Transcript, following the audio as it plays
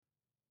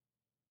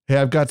Hey,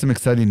 I've got some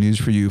exciting news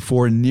for you.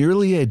 For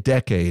nearly a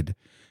decade,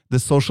 the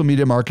Social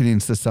Media Marketing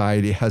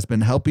Society has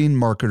been helping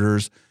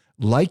marketers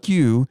like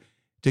you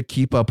to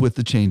keep up with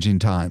the changing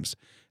times.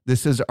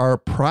 This is our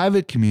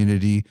private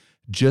community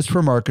just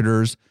for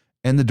marketers,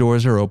 and the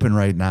doors are open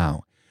right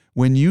now.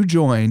 When you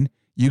join,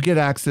 you get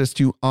access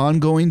to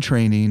ongoing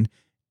training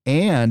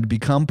and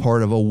become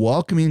part of a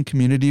welcoming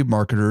community of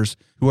marketers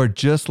who are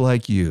just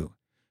like you.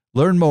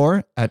 Learn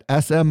more at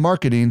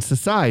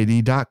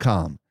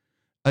smmarketingsociety.com.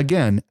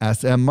 Again,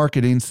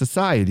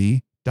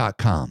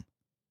 smmarketingsociety.com.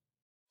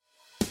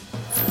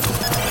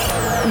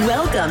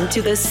 Welcome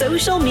to the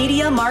Social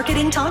Media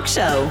Marketing Talk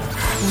Show,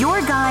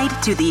 your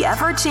guide to the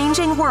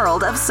ever-changing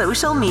world of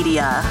social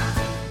media.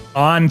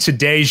 On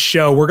today's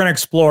show, we're going to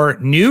explore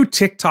new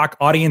TikTok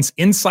audience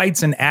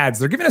insights and ads.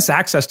 They're giving us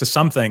access to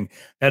something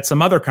that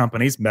some other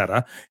companies,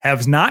 Meta,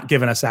 have not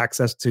given us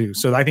access to.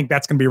 So I think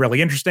that's going to be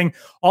really interesting.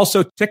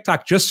 Also,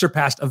 TikTok just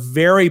surpassed a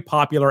very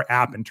popular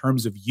app in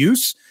terms of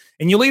use.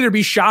 And you'll either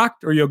be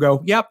shocked or you'll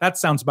go, yep, that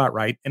sounds about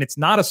right. And it's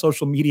not a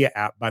social media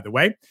app, by the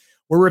way.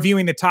 We're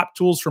reviewing the top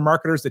tools for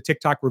marketers that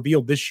TikTok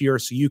revealed this year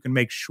so you can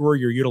make sure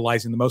you're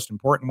utilizing the most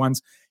important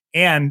ones.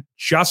 And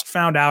just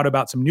found out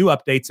about some new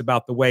updates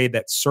about the way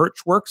that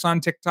search works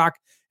on TikTok,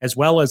 as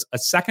well as a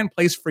second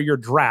place for your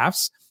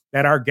drafts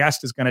that our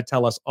guest is going to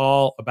tell us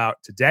all about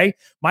today.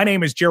 My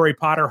name is Jerry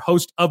Potter,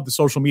 host of the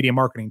Social Media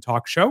Marketing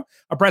Talk Show,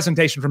 a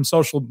presentation from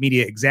Social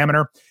Media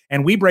Examiner,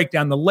 and we break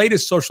down the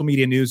latest social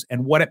media news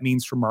and what it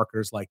means for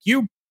marketers like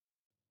you.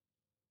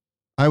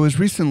 I was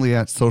recently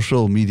at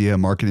Social Media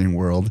Marketing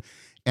World,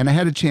 and I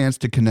had a chance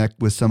to connect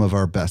with some of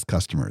our best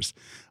customers.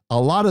 A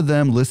lot of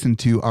them listen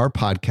to our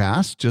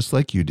podcast, just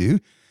like you do.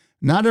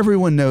 Not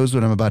everyone knows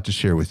what I'm about to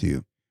share with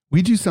you.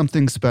 We do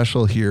something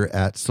special here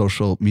at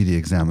Social Media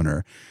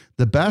Examiner.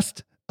 The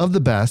best of the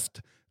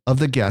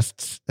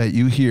guests that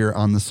you hear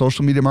on the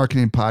Social Media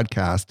Marketing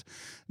Podcast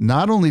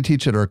not only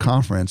teach at our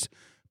conference,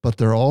 but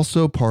they're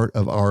also part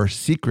of our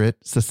secret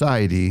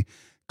society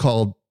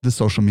called the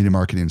Social Media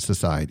Marketing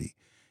Society.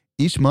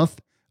 Each month,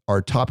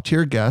 our top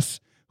tier guests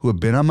who have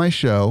been on my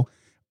show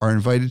are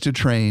invited to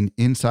train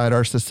inside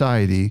our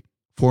society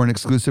for an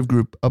exclusive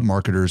group of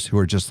marketers who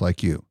are just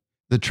like you.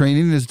 The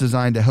training is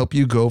designed to help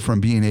you go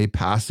from being a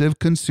passive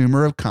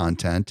consumer of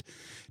content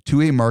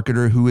to a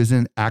marketer who is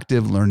in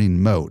active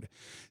learning mode.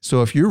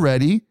 So if you're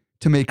ready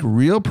to make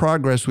real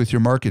progress with your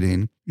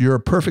marketing, you're a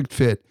perfect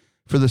fit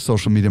for the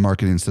Social Media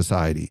Marketing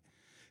Society.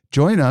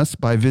 Join us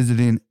by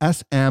visiting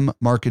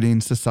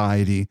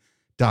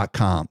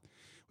smmarketingsociety.com.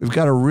 We've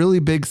got a really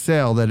big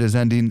sale that is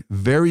ending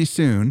very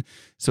soon,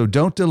 so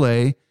don't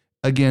delay.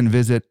 Again,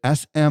 visit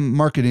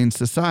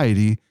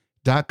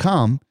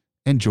smmarketingsociety.com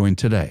and join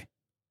today.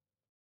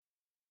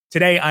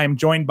 Today, I'm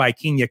joined by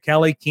Kenya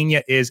Kelly.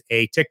 Kenya is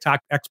a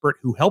TikTok expert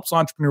who helps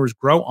entrepreneurs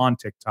grow on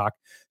TikTok.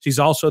 She's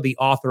also the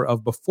author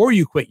of Before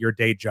You Quit Your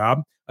Day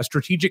Job, a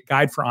strategic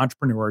guide for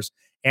entrepreneurs,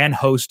 and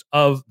host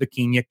of the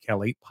Kenya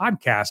Kelly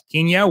podcast.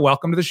 Kenya,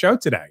 welcome to the show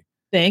today.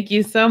 Thank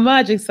you so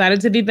much.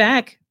 Excited to be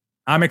back.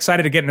 I'm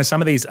excited to get into some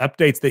of these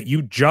updates that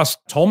you just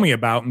told me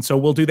about. And so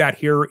we'll do that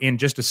here in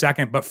just a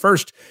second. But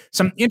first,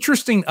 some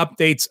interesting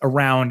updates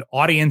around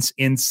audience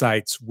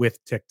insights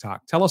with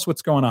TikTok. Tell us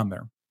what's going on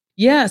there.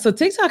 Yeah, so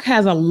TikTok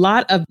has a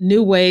lot of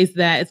new ways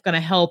that it's going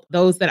to help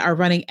those that are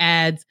running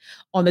ads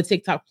on the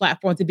TikTok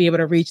platform to be able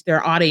to reach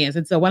their audience.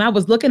 And so when I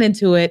was looking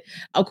into it,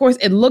 of course,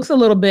 it looks a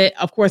little bit,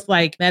 of course,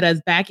 like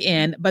Meta's back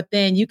end, but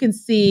then you can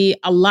see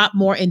a lot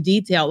more in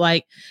detail.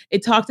 Like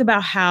it talked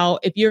about how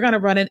if you're going to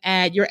run an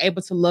ad, you're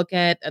able to look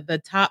at the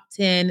top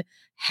 10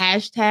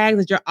 hashtags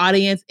that your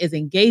audience is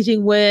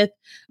engaging with,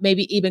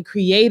 maybe even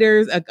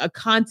creators, a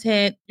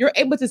content. You're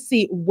able to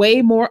see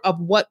way more of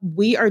what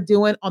we are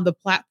doing on the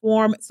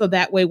platform. So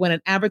that way, when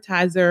an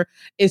advertiser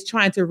is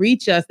trying to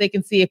reach us, they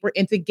can see if we're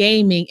into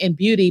gaming and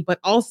beauty, but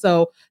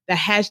also the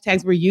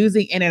hashtags we're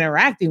using and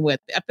interacting with.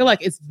 I feel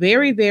like it's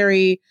very,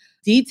 very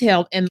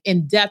detailed and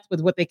in depth with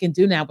what they can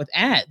do now with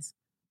ads.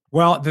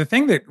 Well, the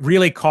thing that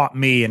really caught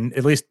me, and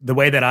at least the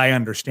way that I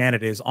understand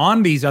it, is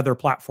on these other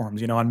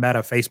platforms, on Meta,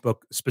 Facebook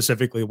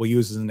specifically, we'll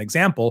use as an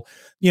example,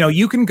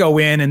 you can go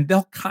in and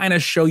they'll kind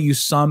of show you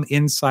some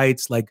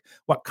insights like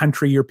what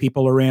country your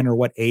people are in or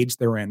what age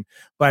they're in.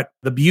 But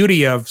the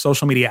beauty of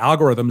social media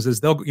algorithms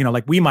is they'll,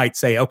 like we might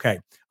say, okay,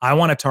 I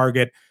want to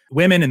target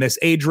women in this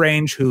age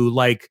range who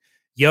like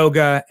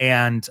yoga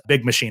and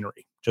big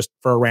machinery, just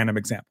for a random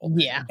example.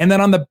 Yeah. And then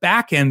on the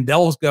back end,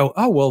 they'll go,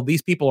 oh, well,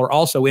 these people are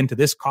also into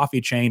this coffee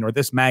chain or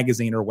this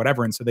magazine or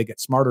whatever. And so they get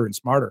smarter and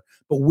smarter.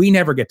 But we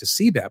never get to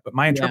see that. But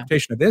my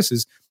interpretation of this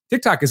is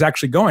TikTok is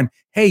actually going,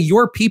 hey,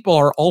 your people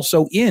are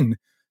also in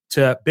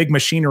to big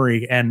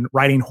machinery and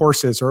riding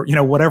horses or,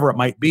 whatever it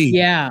might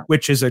be,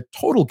 which is a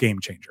total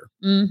game changer.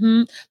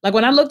 Mm-hmm. Like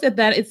when I looked at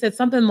that, it said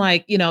something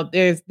like,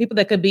 there's people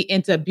that could be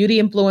into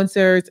beauty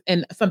influencers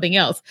and something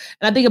else.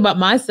 And I think about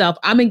myself,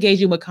 I'm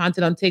engaging with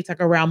content on TikTok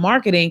around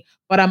marketing,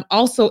 but I'm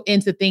also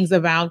into things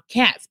around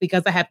cats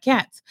because I have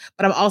cats,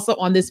 but I'm also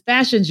on this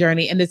fashion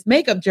journey and this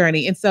makeup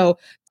journey. And so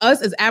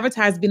us as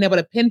advertisers being able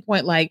to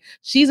pinpoint like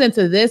she's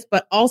into this,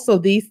 but also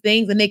these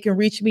things, and they can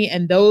reach me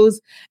in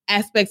those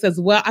aspects as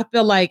well, I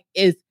feel like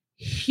is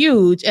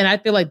huge. And I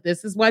feel like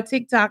this is why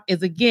TikTok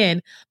is,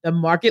 again, the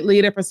market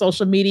leader for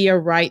social media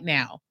right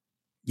now.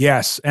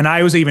 Yes. And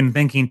I was even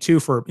thinking too,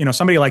 for,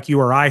 somebody like you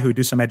or I who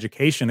do some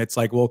education, it's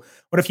like, well,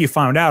 what if you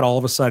found out all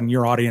of a sudden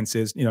your audience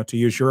is, to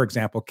use your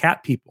example,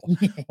 cat people?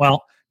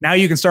 Well, now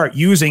you can start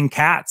using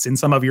cats in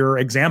some of your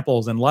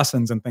examples and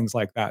lessons and things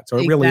like that. So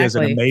it really is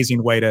an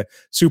amazing way to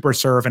super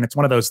serve. And it's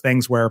one of those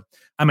things where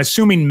I'm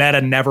assuming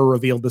Meta never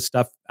revealed this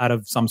stuff out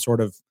of some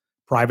sort of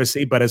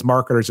privacy, but as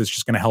marketers, it's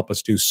just going to help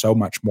us do so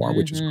much more,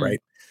 which is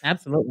great.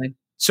 Absolutely.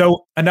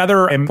 So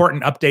another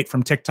important update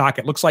from TikTok,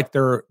 it looks like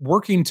they're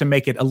working to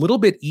make it a little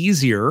bit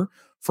easier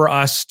for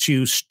us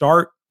to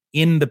start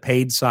in the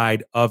paid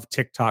side of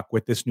TikTok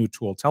with this new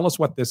tool. Tell us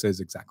what this is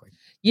exactly.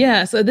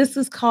 Yeah, so this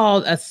is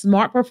called a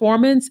smart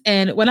performance.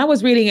 And when I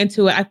was reading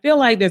into it, I feel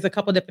like there's a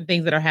couple different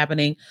things that are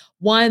happening.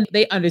 One,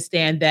 they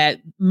understand that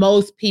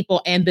most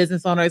people and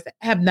business owners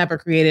have never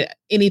created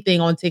anything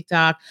on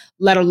TikTok,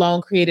 let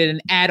alone created an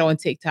ad on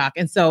TikTok.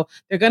 And so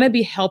they're going to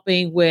be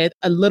helping with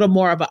a little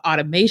more of an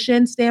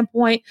automation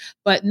standpoint.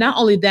 But not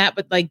only that,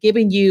 but like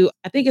giving you,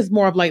 I think it's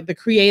more of like the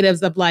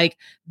creatives of like,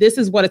 this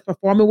is what is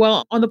performing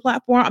well on the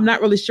platform. I'm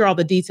not really sure all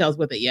the details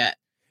with it yet.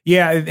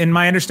 Yeah, and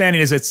my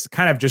understanding is it's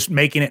kind of just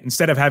making it,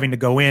 instead of having to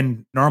go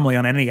in normally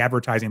on any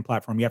advertising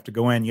platform, you have to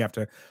go in, you have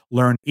to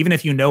learn, even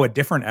if you know a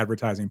different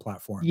advertising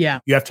platform, you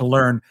have to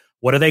learn,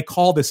 what do they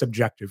call this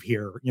objective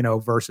here,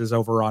 versus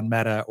over on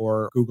Meta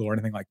or Google or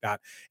anything like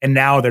that. And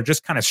now they're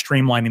just kind of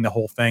streamlining the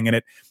whole thing.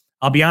 And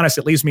I'll be honest,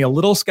 it leaves me a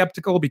little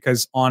skeptical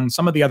because on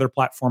some of the other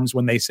platforms,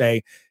 when they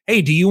say,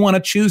 hey, do you want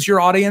to choose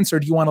your audience or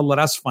do you want to let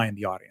us find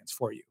the audience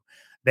for you?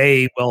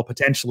 They will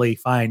potentially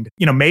find,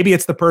 maybe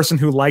it's the person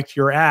who liked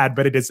your ad,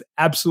 but it is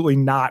absolutely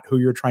not who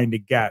you're trying to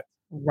get.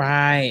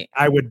 Right.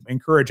 I would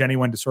encourage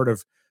anyone to sort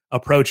of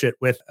approach it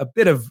with a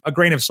bit of a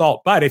grain of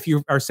salt. But if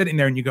you are sitting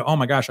there and you go, oh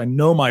my gosh, I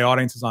know my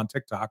audience is on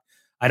TikTok,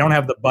 I don't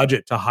have the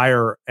budget to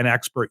hire an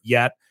expert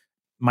yet,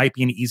 might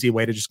be an easy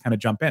way to just kind of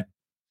jump in.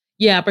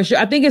 Yeah, for sure.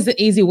 I think it's an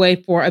easy way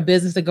for a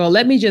business to go,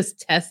 let me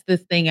just test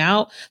this thing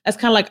out. That's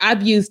kind of like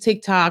I've used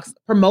TikTok's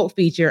promote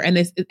feature and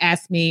it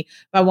asks me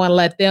if I want to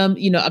let them,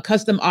 a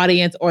custom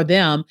audience or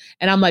them.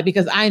 And I'm like,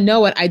 because I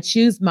know it, I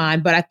choose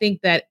mine. But I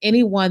think that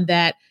anyone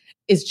that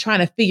is trying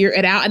to figure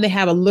it out and they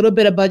have a little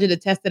bit of budget to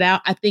test it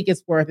out, I think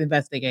it's worth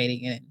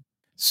investigating in.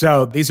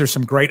 So these are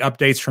some great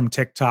updates from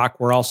TikTok.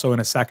 We're also in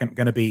a second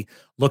going to be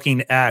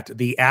looking at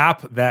the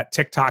app that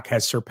TikTok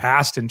has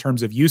surpassed in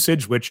terms of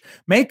usage, which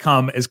may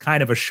come as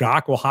kind of a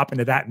shock. We'll hop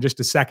into that in just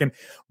a second.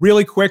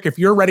 Really quick, if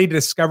you're ready to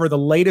discover the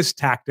latest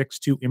tactics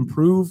to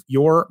improve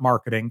your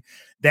marketing,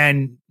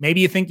 then maybe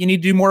you think you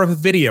need to do more of a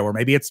video, or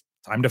maybe it's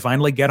time to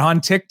finally get on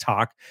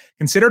TikTok.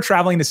 Consider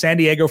traveling to San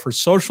Diego for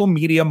Social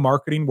Media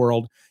Marketing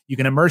World. You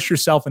can immerse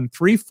yourself in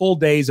 3 full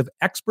days of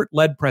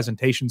expert-led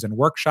presentations and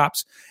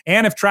workshops.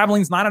 And if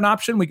traveling's not an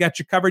option, we got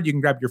you covered. You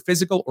can grab your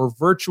physical or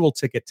virtual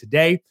ticket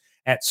today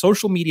at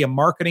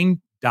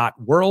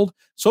socialmediamarketing.world,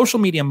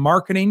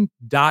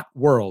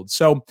 socialmediamarketing.world.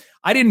 So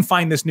I didn't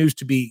find this news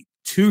to be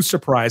too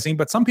surprising,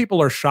 but some people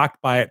are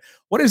shocked by it.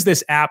 What is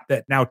this app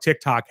that now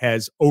TikTok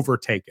has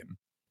overtaken?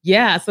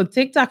 Yeah, so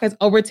TikTok has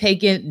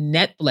overtaken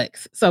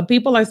Netflix. So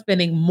people are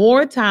spending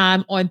more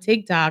time on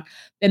TikTok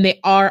than they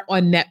are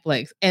on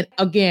Netflix. And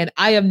again,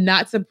 I am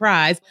not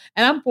surprised.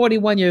 And I'm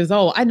 41 years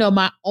old. I know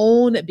my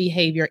own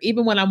behavior.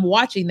 Even when I'm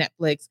watching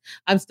Netflix,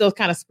 I'm still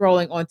kind of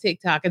scrolling on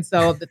TikTok. And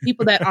so the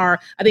people that are,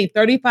 I think,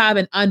 35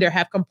 and under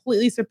have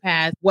completely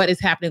surpassed what is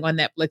happening on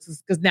Netflix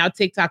because now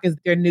TikTok is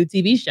their new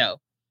TV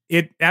show.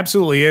 It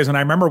absolutely is. And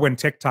I remember when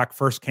TikTok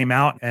first came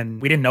out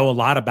and we didn't know a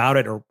lot about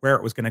it or where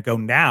it was going to go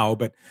now.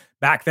 But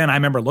back then I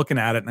remember looking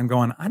at it and I'm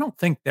going, I don't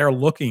think they're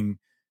looking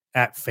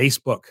at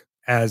Facebook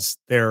as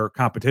their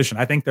competition.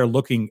 I think they're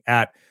looking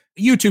at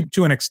YouTube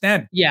to an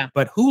extent,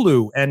 but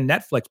Hulu and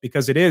Netflix,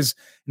 because it is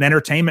an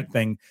entertainment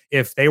thing.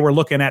 If they were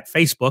looking at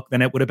Facebook,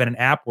 then it would have been an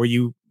app where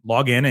you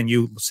log in and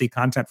you see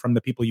content from the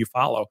people you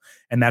follow.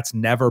 And that's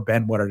never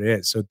been what it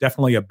is. So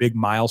definitely a big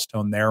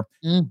milestone there.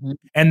 Mm-hmm.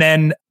 And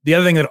then the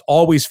other thing that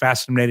always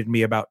fascinated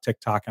me about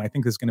TikTok, and I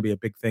think this is going to be a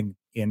big thing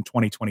in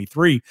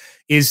 2023,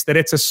 is that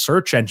it's a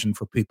search engine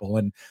for people.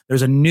 And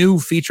there's a new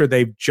feature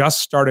they've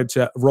just started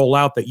to roll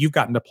out that you've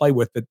gotten to play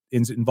with that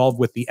is involved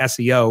with the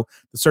SEO,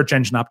 the search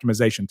engine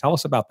optimization. Tell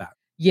us about that.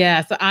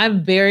 Yeah, so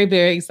I'm very,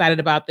 very excited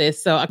about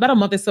this. So about a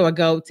month or so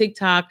ago,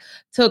 TikTok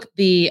took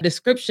the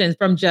descriptions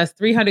from just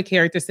 300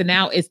 characters to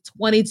now it's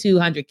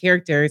 2,200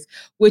 characters,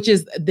 which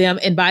is them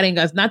inviting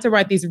us not to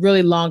write these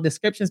really long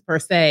descriptions per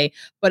se,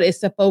 but it's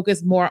to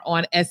focus more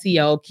on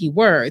SEO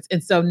keywords.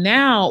 And so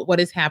now what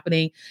is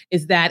happening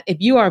is that if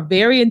you are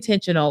very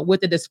intentional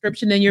with the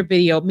description in your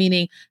video,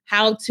 meaning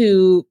how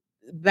to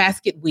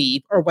basket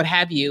weave or what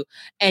have you,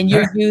 and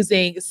you're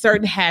using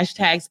certain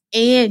hashtags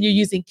and you're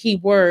using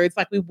keywords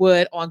like we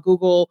would on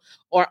Google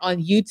or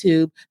on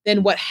YouTube,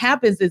 then what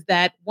happens is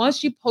that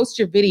once you post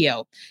your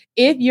video,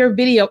 if your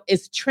video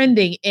is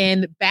trending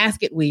in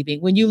basket weaving,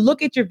 when you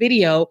look at your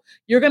video,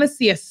 you're going to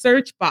see a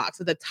search box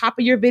at the top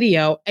of your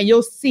video and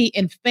you'll see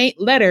in faint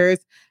letters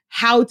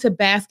how to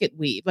basket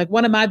weave. Like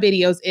one of my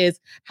videos is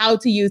how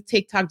to use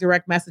TikTok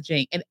direct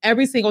messaging. And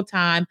every single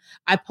time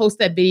I post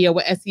that video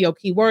with SEO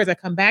keywords, I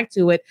come back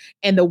to it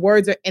and the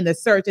words are in the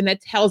search. And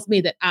that tells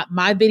me that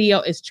my video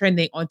is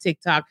trending on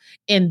TikTok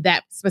in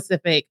that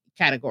specific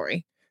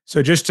category.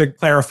 So just to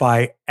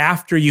clarify,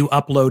 after you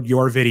upload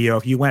your video,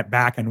 if you went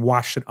back and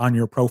watched it on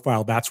your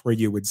profile, that's where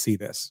you would see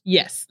this?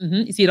 Yes.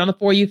 Mm-hmm. You see it on the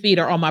For You feed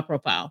or on my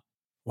profile.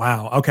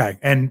 Wow. Okay.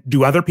 And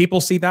do other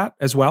people see that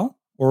as well?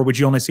 Or would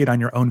you only see it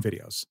on your own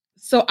videos?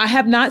 So I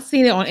have not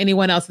seen it on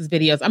anyone else's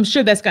videos. I'm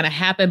sure that's going to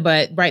happen,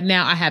 but right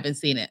now I haven't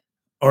seen it.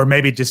 Or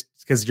maybe just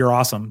because you're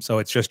awesome, so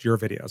it's just your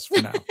videos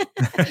for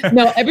now.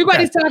 No,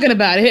 everybody's talking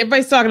about it.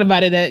 Everybody's talking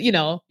about it,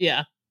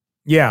 yeah.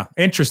 Yeah,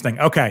 interesting.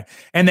 Okay.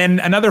 And then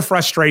another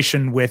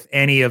frustration with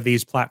any of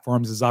these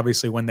platforms is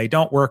obviously when they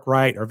don't work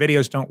right or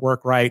videos don't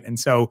work right. And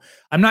so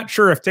I'm not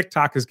sure if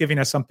TikTok is giving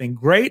us something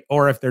great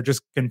or if they're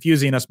just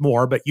confusing us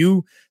more, but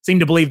you seem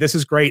to believe this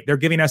is great. They're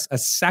giving us a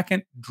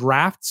second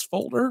drafts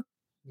folder.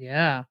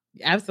 Yeah,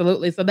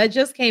 absolutely. So that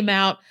just came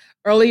out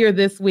earlier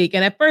this week.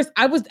 And at first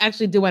I was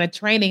actually doing a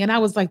training and I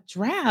was like,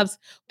 drafts.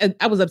 And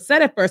I was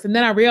upset at first. And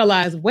then I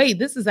realized, wait,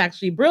 this is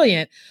actually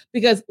brilliant,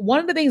 because one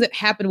of the things that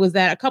happened was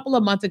that a couple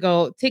of months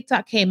ago,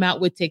 TikTok came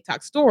out with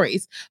TikTok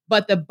stories,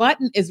 but the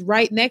button is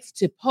right next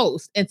to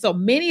post. And so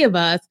many of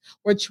us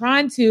were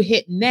trying to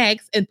hit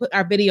next and put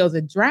our videos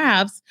in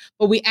drafts,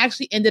 but we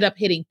actually ended up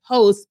hitting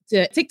post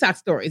to TikTok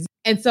stories.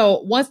 And so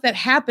once that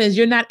happens,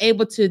 you're not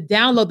able to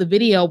download the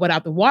video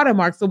without the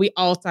watermark. So we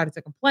all started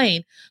to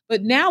complain.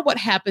 But now what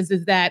happens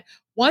is that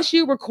once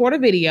you record a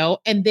video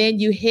and then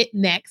you hit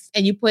next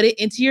and you put it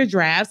into your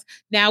drafts,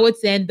 now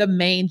it's in the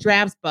main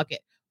drafts bucket.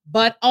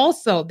 But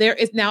also there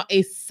is now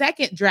a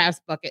second drafts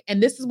bucket.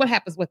 And this is what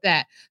happens with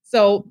that.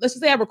 So let's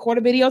just say I record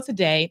a video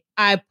today.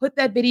 I put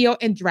that video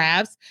in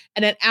drafts.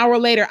 And an hour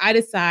later, I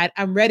decide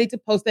I'm ready to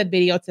post that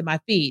video to my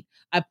feed.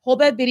 I pull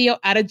that video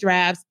out of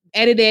drafts,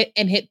 edit it,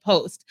 and hit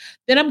post.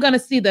 Then I'm going to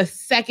see the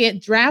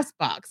second drafts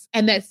box.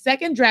 And that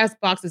second drafts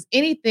box is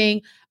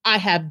anything I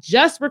have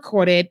just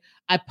recorded.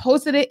 I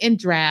posted it in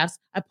drafts.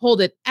 I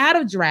pulled it out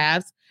of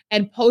drafts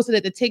and posted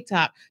it to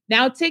TikTok.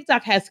 Now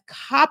TikTok has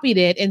copied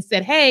it and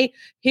said, hey,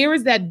 here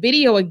is that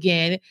video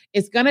again.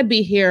 It's going to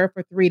be here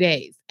for 3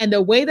 days. And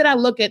the way that I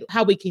look at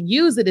how we can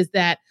use it is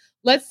that,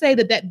 let's say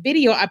that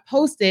video I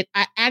posted,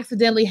 I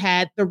accidentally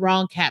had the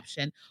wrong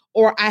caption,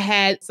 or I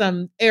had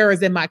some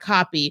errors in my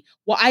copy.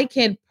 Well, I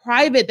can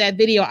private that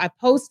video I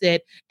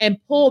posted and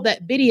pull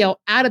that video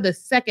out of the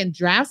second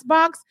drafts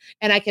box,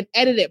 and I can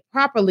edit it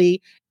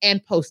properly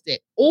and post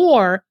it.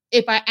 Or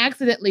if I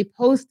accidentally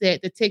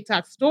posted the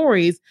TikTok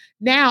stories,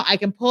 now I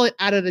can pull it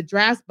out of the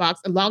drafts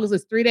box as long as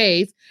it's 3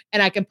 days,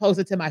 and I can post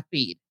it to my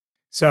feed.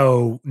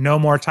 So no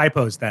more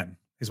typos then,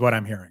 is what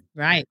I'm hearing.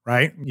 Right.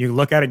 Right? You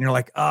look at it and you're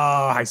like, oh,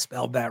 I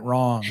spelled that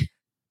wrong.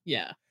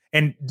 Yeah.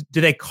 And do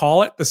they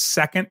call it the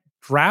second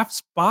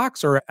drafts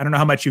box? Or I don't know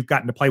how much you've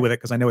gotten to play with it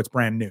because I know it's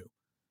brand new.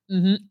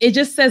 Mm-hmm. It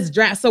just says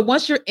draft. So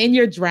once you're in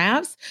your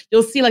drafts,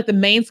 you'll see like the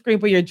main screen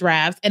for your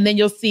drafts, and then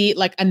you'll see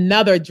like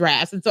another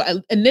drafts. And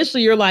so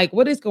initially you're like,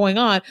 what is going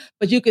on?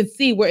 But you can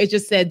see where it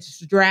just said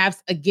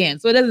drafts again.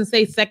 So it doesn't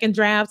say second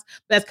drafts.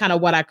 That's kind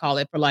of what I call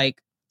it for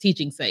like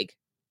teaching sake.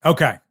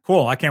 Okay,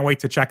 cool. I can't wait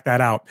to check that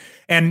out.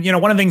 And,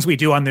 one of the things we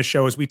do on this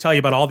show is we tell you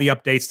about all the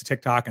updates to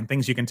TikTok and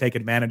things you can take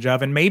advantage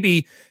of. And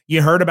maybe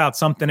you heard about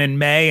something in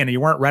May and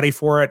you weren't ready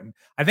for it. And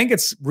I think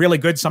it's really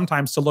good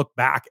sometimes to look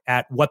back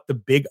at what the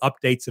big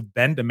updates have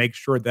been to make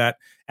sure that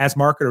as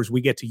marketers, we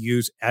get to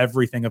use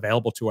everything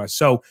available to us.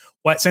 So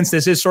since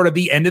this is sort of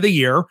the end of the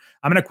year,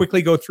 I'm going to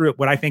quickly go through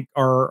what I think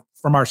are,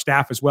 from our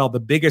staff as well, the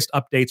biggest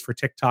updates for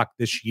TikTok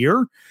this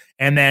year.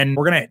 And then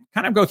we're going to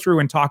kind of go through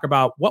and talk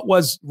about what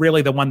was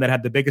really the one that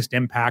had the biggest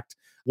impact,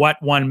 what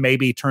one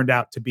maybe turned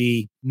out to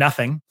be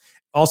nothing.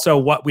 Also,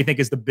 what we think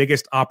is the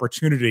biggest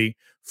opportunity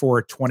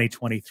for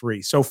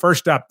 2023. So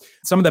first up,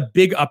 some of the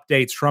big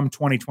updates from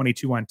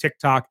 2022 on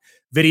TikTok.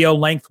 Video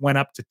length went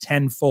up to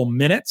 10 full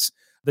minutes.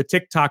 The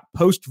TikTok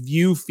post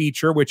view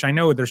feature, which I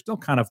know they're still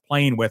kind of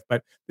playing with,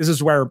 but this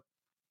is where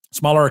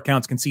smaller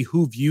accounts can see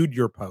who viewed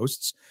your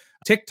posts.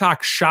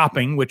 TikTok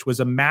shopping, which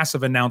was a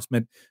massive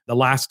announcement the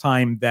last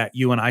time that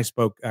you and I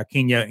spoke,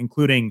 Kenya,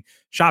 including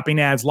shopping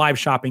ads, live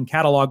shopping,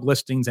 catalog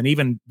listings, and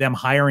even them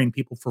hiring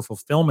people for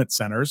fulfillment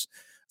centers.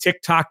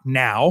 TikTok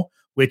Now,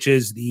 which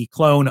is the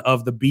clone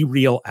of the Be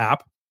Real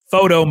app.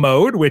 Photo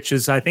mode, which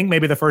is, I think,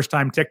 maybe the first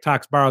time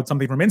TikTok's borrowed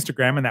something from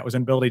Instagram, and that was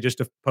an ability just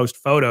to post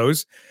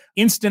photos.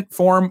 Instant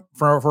form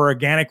for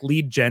organic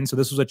lead gen. So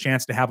this was a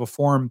chance to have a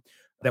form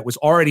that was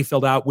already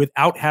filled out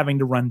without having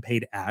to run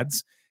paid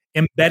ads.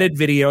 Embedded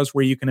videos,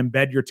 where you can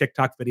embed your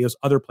TikTok videos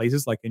other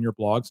places like in your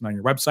blogs and on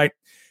your website.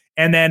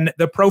 And then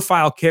the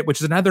profile kit,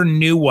 which is another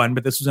new one,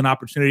 but this was an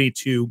opportunity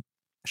to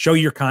show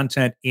your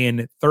content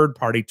in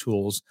third-party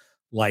tools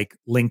like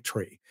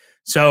Linktree.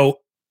 So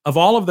of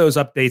all of those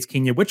updates,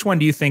 Kenya, which one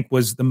do you think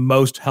was the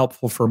most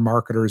helpful for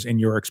marketers in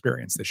your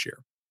experience this year?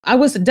 I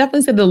would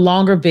definitely say the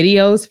longer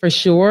videos for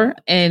sure.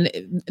 And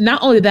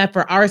not only that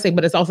for our sake,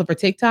 but it's also for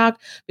TikTok,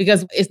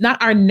 because it's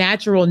not our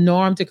natural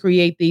norm to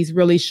create these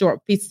really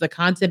short pieces of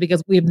content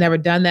because we've never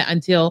done that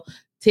until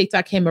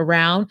TikTok came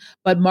around.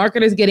 But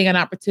marketers getting an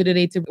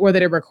opportunity to, whether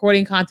they're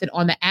recording content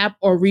on the app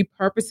or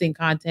repurposing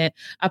content,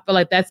 I feel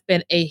like that's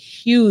been a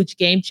huge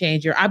game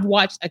changer. I've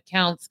watched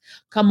accounts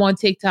come on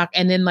TikTok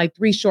and then like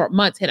 3 short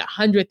months hit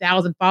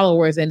 100,000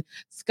 followers and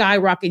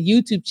skyrocket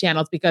YouTube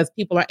channels because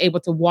people are able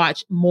to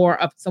watch more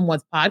of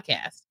someone's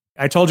podcast.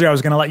 I told you I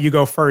was going to let you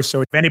go first.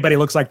 So if anybody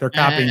looks like they're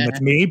copying,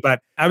 it's me. But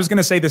I was going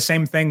to say the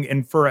same thing.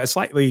 And for a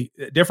slightly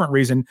different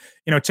reason,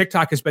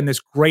 TikTok has been this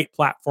great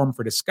platform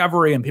for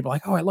discovery. And people are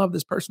like, oh, I love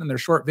this person and their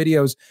short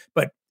videos.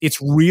 But it's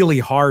really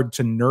hard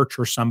to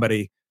nurture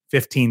somebody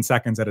 15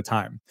 seconds at a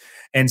time.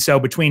 And so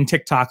between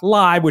TikTok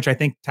Live, which I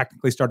think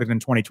technically started in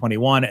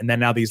 2021, and then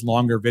now these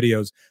longer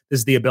videos, this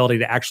is the ability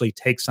to actually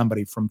take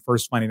somebody from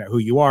first finding out who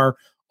you are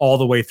all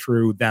the way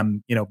through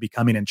them,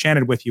 becoming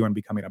enchanted with you and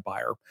becoming a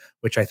buyer,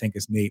 which I think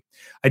is neat.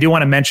 I do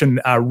want to mention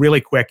really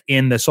quick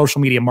in the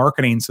Social Media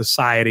Marketing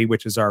Society,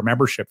 which is our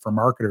membership for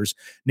marketers,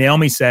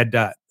 Naomi said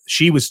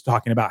she was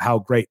talking about how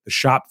great the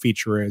shop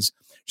feature is.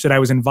 She said, I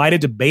was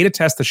invited to beta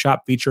test the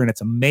shop feature and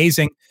it's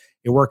amazing.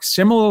 It works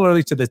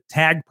similarly to the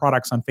tag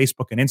products on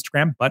Facebook and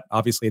Instagram, but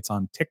obviously it's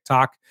on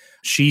TikTok.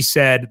 She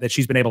said that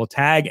she's been able to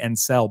tag and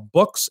sell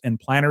books and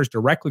planners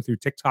directly through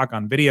TikTok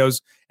on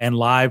videos and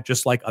live,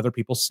 just like other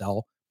people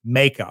sell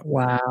makeup.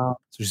 Wow.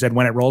 So she said,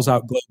 when it rolls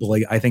out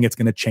globally, I think it's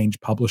going to change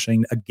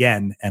publishing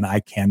again, and I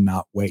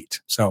cannot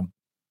wait. So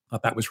I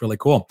thought that was really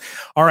cool.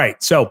 All right.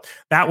 So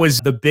that was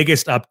the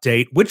biggest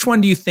update. Which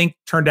one do you think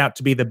turned out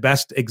to be the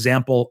best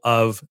example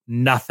of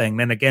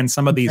nothing? And again,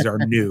 some of these are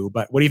new,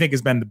 but what do you think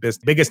has been the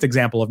biggest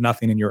example of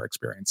nothing in your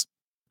experience?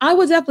 I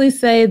would definitely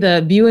say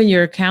the viewing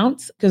your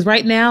accounts, because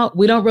right now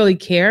we don't really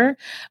care.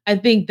 I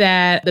think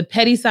that the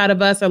petty side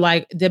of us are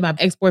like, did my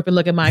ex-boyfriend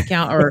look at my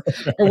account or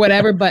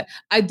whatever? But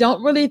I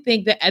don't really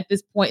think that at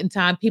this point in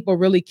time, people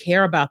really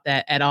care about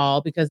that at all,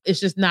 because it's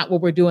just not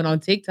what we're doing on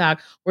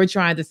TikTok. We're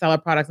trying to sell our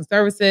products and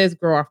services,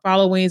 grow our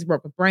followings,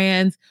 work with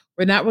brands.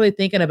 We're not really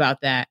thinking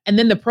about that. And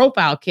then the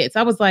profile kits,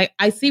 I was like,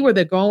 I see where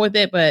they're going with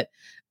it, but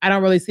I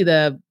don't really see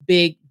the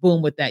big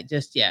boom with that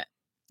just yet.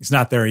 It's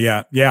not there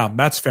yet. Yeah,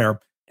 that's fair.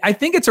 I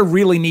think it's a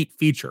really neat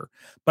feature,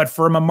 but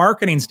from a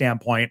marketing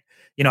standpoint,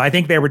 I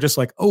think they were just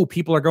like, oh,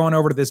 people are going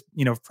over to this,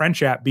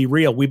 French app, Be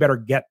Real. We better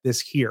get this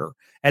here,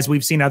 as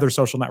we've seen other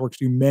social networks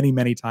do many,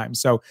 many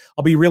times. So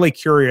I'll be really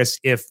curious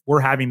if we're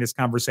having this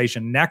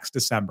conversation next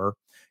December,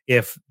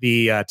 if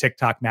the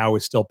TikTok Now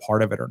is still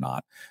part of it or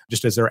not,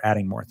 just as they're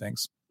adding more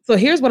things. So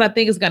here's what I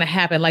think is going to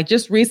happen. Like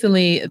just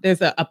recently,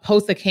 there's a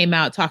post that came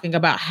out talking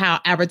about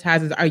how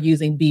advertisers are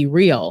using Be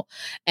Real.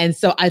 And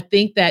so I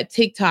think that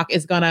TikTok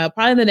is going to,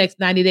 probably in the next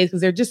 90 days, because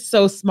they're just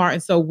so smart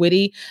and so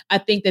witty, I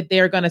think that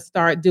they're going to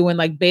start doing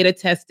like beta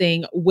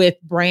testing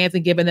with brands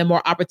and giving them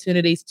more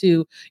opportunities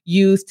to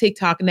use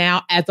TikTok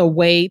Now as a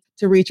way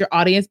to reach your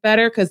audience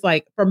better. Because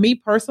like for me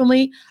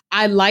personally,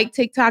 I like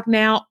TikTok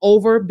Now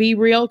over Be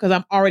Real because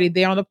I'm already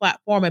there on the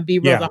platform, and Be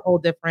Real is a whole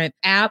different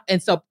app.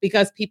 And so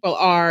because people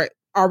are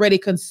already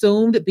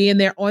consumed being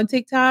there on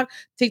TikTok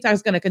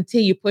is going to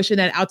continue pushing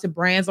that out to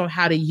brands on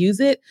how to use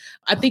it.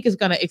 I think it's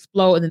going to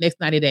explode in the next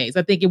 90 days.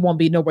 I think it won't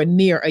be nowhere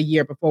near a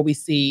year before we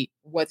see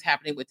what's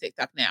happening with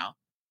TikTok Now.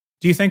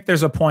 Do you think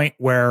there's a point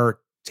where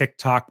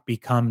TikTok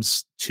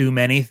becomes too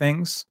many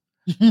things?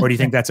 Or do you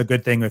think that's a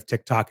good thing if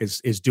TikTok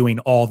is doing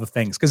all the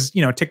things? Because,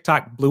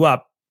 TikTok blew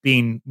up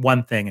being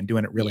one thing and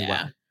doing it really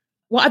well.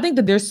 Well, I think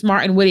that they're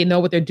smart and witty and know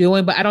what they're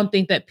doing, but I don't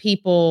think that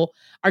people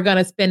are going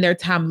to spend their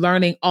time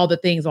learning all the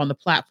things on the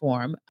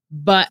platform.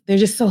 But they're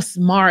just so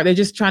smart. They're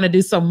just trying to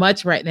do so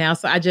much right now.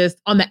 So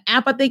on the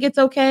app, I think it's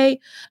okay.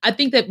 I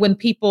think that when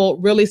people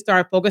really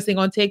start focusing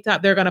on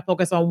TikTok, they're going to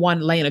focus on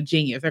one lane of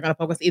genius. They're going to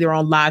focus either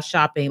on live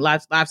shopping,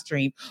 live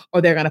stream,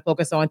 or they're going to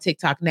focus on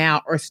TikTok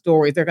Now or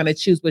stories. They're going to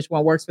choose which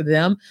one works for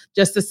them,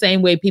 just the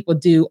same way people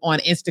do on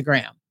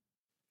Instagram.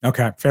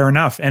 Okay, fair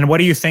enough. And what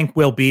do you think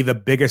will be the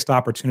biggest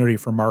opportunity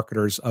for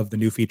marketers of the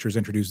new features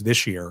introduced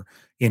this year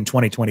in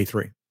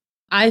 2023?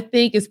 I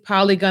think it's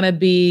probably going to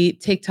be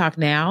TikTok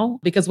Now,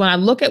 because when I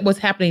look at what's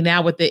happening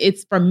now with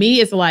it, for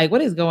me, it's like,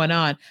 what is going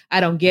on? I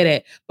don't get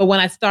it. But when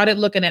I started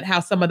looking at how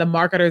some of the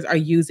marketers are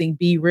using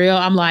Be Real,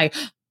 I'm like,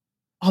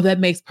 oh, that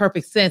makes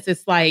perfect sense.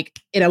 It's like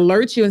it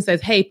alerts you and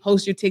says, hey,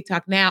 post your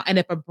TikTok now. And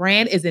if a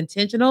brand is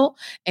intentional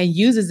and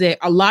uses it,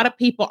 a lot of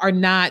people are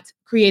not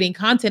creating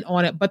content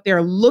on it, but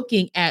they're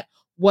looking at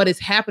what is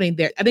happening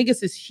there. I think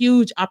it's this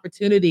huge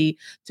opportunity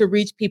to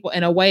reach people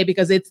in a way,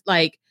 because it's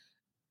like,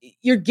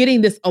 you're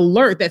getting this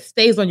alert that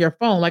stays on your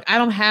phone. Like I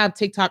don't have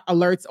TikTok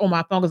alerts on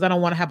my phone because I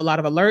don't want to have a lot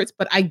of alerts,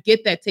 but I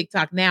get that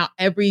TikTok now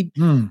every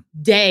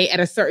day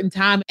at a certain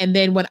time. And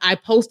then when I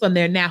post on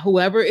there now,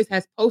 whoever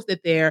has posted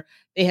there,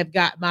 they have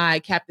got my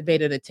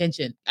captivated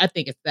attention. I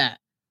think it's that.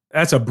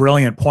 That's a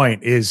brilliant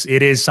point.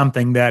 It is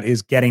something that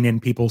is getting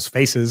in people's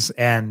faces,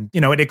 and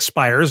it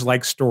expires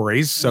like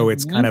stories. So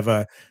it's kind of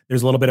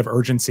there's a little bit of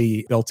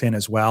urgency built in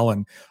as well.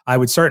 And I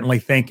would certainly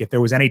think if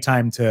there was any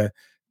time to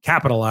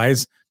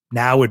capitalize,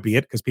 now would be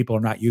it, because people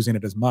are not using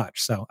it as much.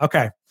 So,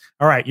 okay.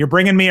 All right. You're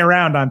bringing me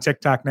around on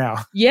TikTok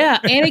now. Yeah.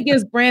 And it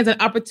gives brands an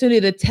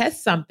opportunity to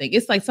test something.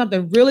 It's like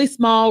something really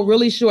small,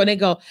 really short. And they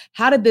go,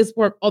 how did this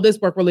work? Oh, this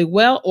worked really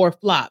well or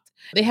flopped.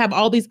 They have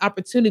all these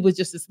opportunities with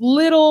just this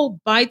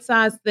little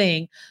bite-sized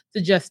thing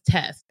to just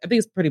test. I think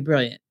it's pretty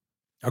brilliant.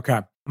 Okay.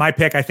 My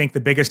pick, I think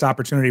the biggest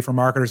opportunity for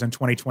marketers in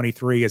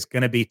 2023 is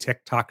going to be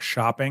TikTok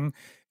shopping,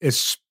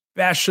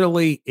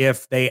 especially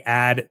if they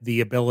add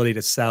the ability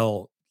to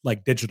sell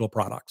like digital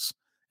products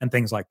and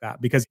things like that,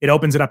 because it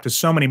opens it up to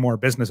so many more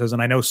businesses. And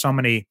I know so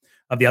many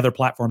of the other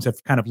platforms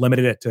have kind of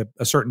limited it to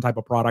a certain type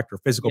of product or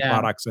physical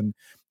products. And,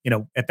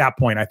 at that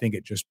point, I think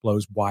it just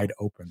blows wide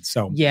open.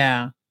 So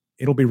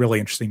it'll be really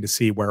interesting to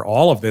see where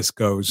all of this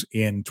goes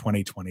in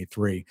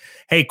 2023.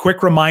 Hey,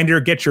 quick reminder,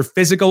 get your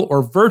physical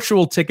or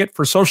virtual ticket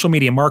for Social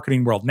Media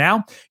Marketing World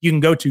now. You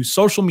can go to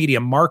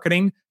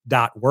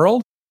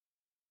socialmediamarketing.world.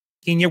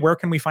 Kenya, where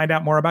can we find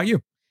out more about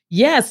you?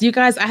 Yes, you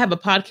guys, I have a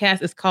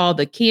podcast. It's called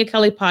the Kenya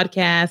Kelly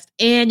Podcast.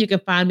 And you can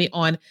find me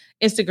on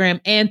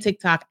Instagram and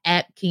TikTok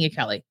at Kenya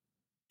Kelly.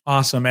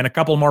 Awesome. And a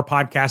couple more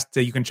podcasts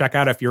that you can check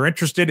out if you're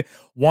interested.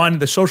 One,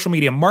 the Social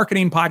Media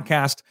Marketing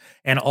Podcast,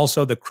 and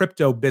also the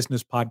Crypto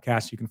Business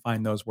Podcast. You can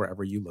find those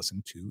wherever you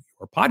listen to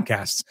your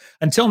podcasts.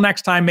 Until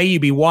next time, may you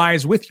be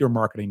wise with your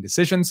marketing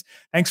decisions.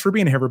 Thanks for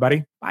being here,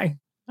 everybody. Bye.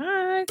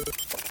 Bye.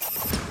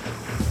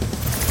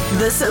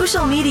 The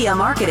Social Media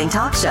Marketing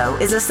Talk Show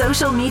is a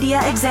Social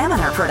Media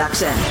Examiner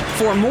production.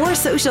 For more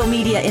social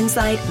media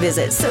insight,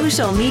 visit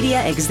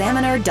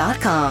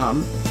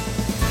socialmediaexaminer.com.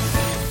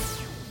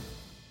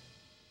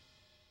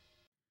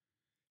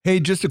 Hey,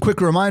 just a quick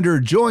reminder,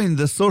 join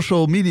the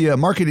Social Media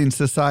Marketing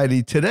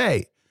Society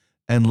today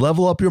and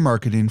level up your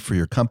marketing for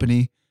your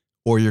company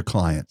or your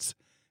clients.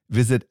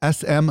 Visit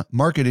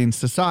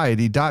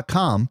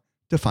smmarketingsociety.com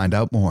to find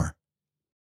out more.